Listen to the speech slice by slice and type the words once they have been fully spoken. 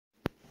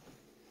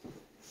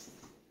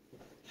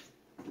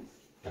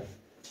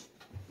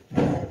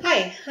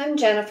Hi, I'm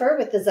Jennifer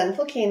with the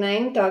Zenful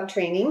Canine Dog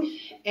Training,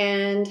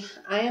 and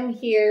I am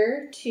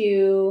here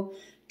to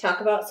talk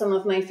about some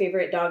of my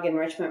favorite dog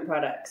enrichment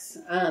products.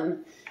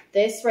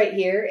 This right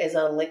here is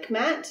a lick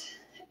mat,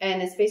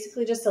 and it's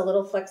basically just a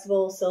little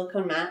flexible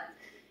silicone mat.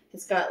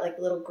 It's got like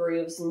little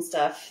grooves and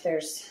stuff.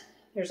 There's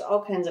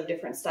all kinds of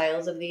different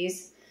styles of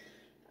these,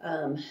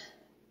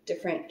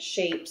 different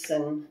shapes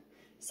and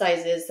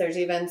sizes. There's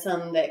even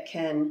some that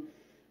can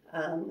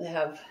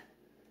have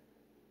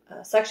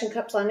suction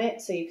cups on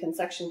it, so you can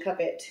suction cup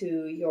it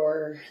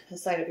to the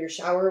side of your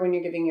shower when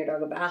you're giving your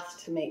dog a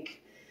bath to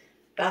make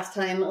bath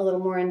time a little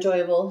more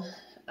enjoyable.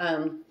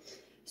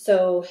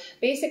 So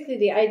basically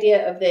the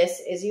idea of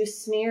this is you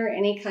smear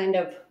any kind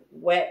of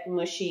wet,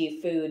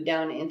 mushy food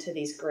down into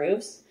these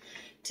grooves.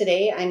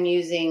 Today I'm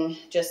using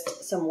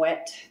just some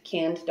wet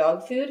canned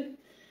dog food.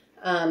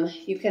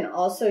 You can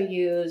also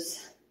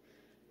use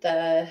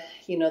the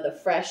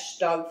fresh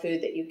dog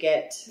food that you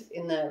get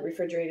in the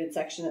refrigerated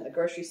section at the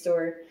grocery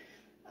store.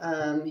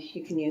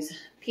 You can use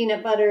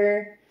peanut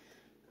butter,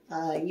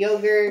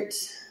 yogurt,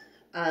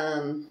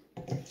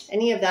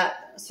 any of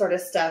that sort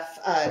of stuff.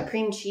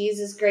 Cream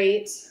cheese is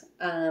great.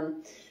 So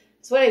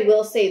what I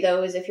will say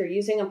though is if you're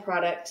using a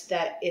product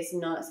that is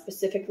not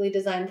specifically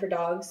designed for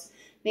dogs,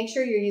 make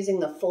sure you're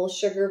using the full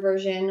sugar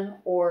version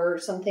or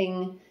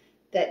something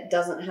that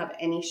doesn't have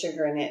any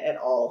sugar in it at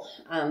all.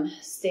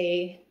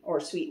 Or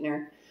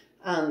sweetener.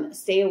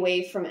 Stay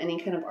away from any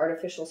kind of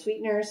artificial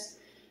sweeteners.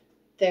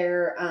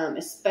 There,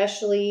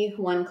 especially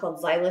one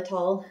called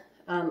xylitol.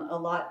 A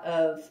lot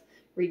of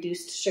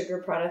reduced sugar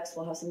products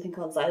will have something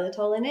called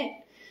xylitol in it,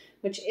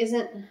 which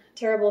isn't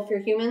terrible for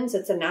humans.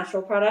 It's a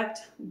natural product,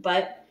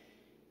 but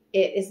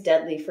it is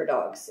deadly for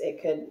dogs.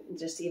 It could,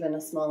 just even a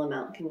small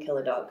amount can kill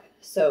a dog.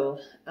 So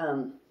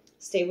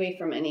stay away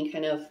from any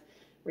kind of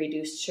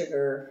reduced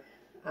sugar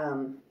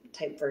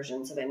type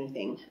versions of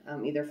anything,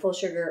 either full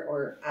sugar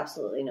or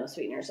absolutely no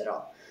sweeteners at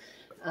all.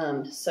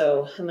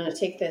 So I'm going to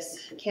take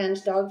this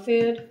canned dog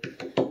food.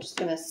 I'm just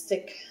going to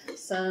stick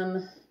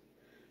some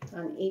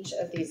on each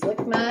of these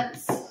lick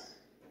mats.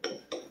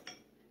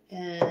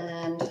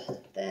 And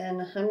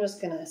then I'm just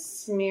going to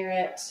smear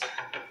it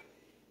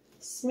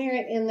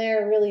in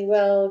there really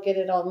well, get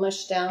it all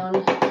mushed down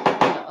in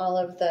all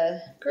of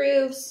the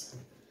grooves.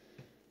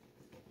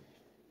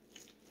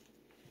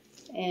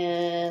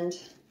 And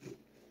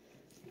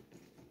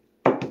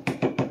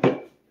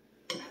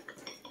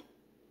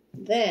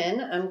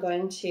then I'm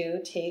going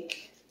to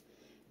take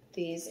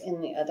these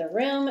in the other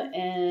room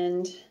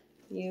and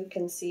you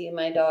can see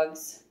my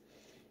dogs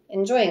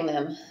enjoying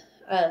them.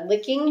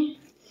 Licking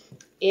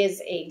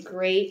is a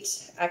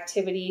great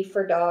activity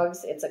for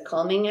dogs. It's a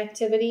calming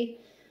activity.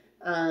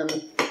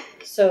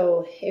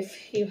 So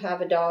if you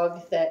have a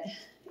dog that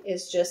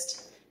has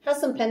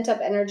some pent up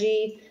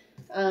energy,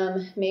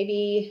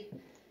 maybe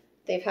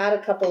they've had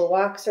a couple of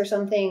walks or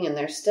something and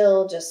they're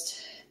still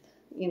just,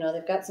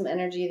 they've got some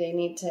energy they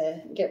need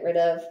to get rid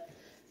of.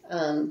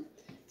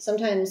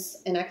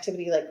 Sometimes an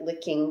activity like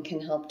licking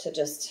can help to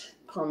just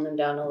calm them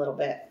down a little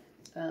bit,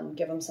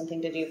 give them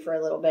something to do for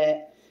a little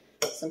bit,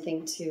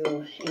 something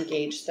to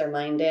engage their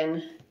mind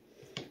in,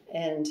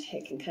 and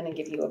it can kind of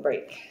give you a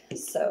break.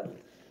 So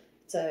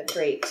it's a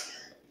great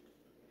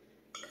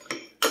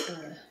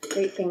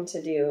thing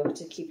to do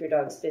to keep your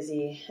dogs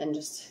busy and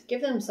just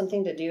give them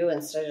something to do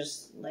instead of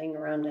just laying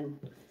around and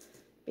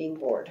being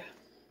bored.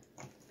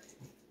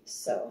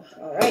 So,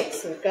 all right,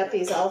 so we've got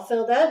these all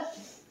filled up,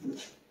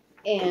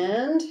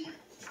 and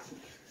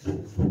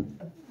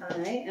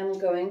I am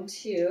going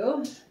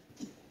to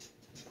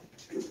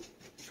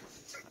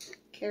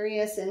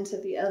carry us into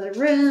the other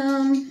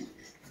room.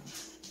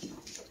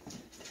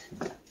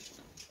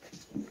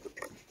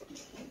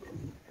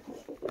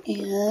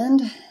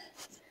 And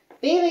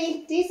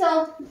Bailey,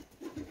 Diesel.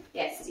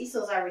 Yes,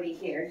 Diesel's already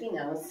here. He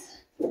knows.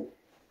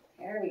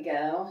 There we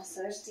go.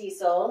 So there's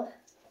Diesel.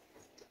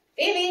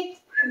 Baby.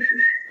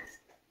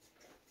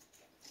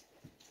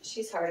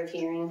 She's hard of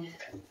hearing.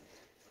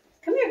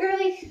 Come here,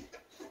 girlie.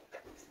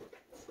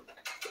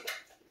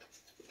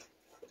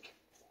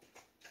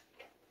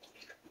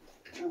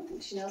 I don't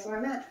think she knows where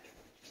I'm at.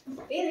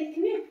 Bailey,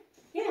 come here.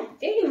 Yeah,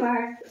 there you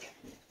are.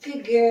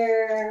 Good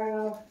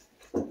girl.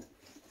 There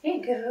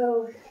you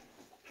go.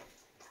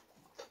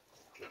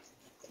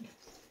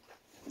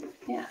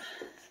 Yeah.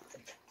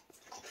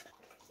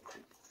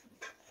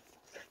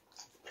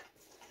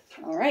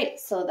 All right,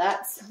 so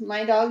that's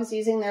my dogs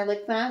using their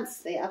lick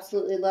mats. They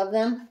absolutely love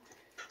them.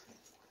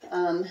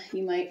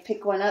 You might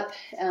pick one up.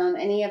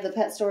 Any of the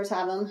pet stores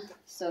have them,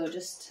 so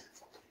just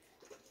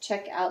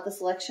check out the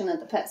selection at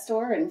the pet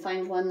store and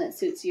find one that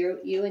suits you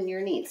and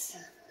your needs.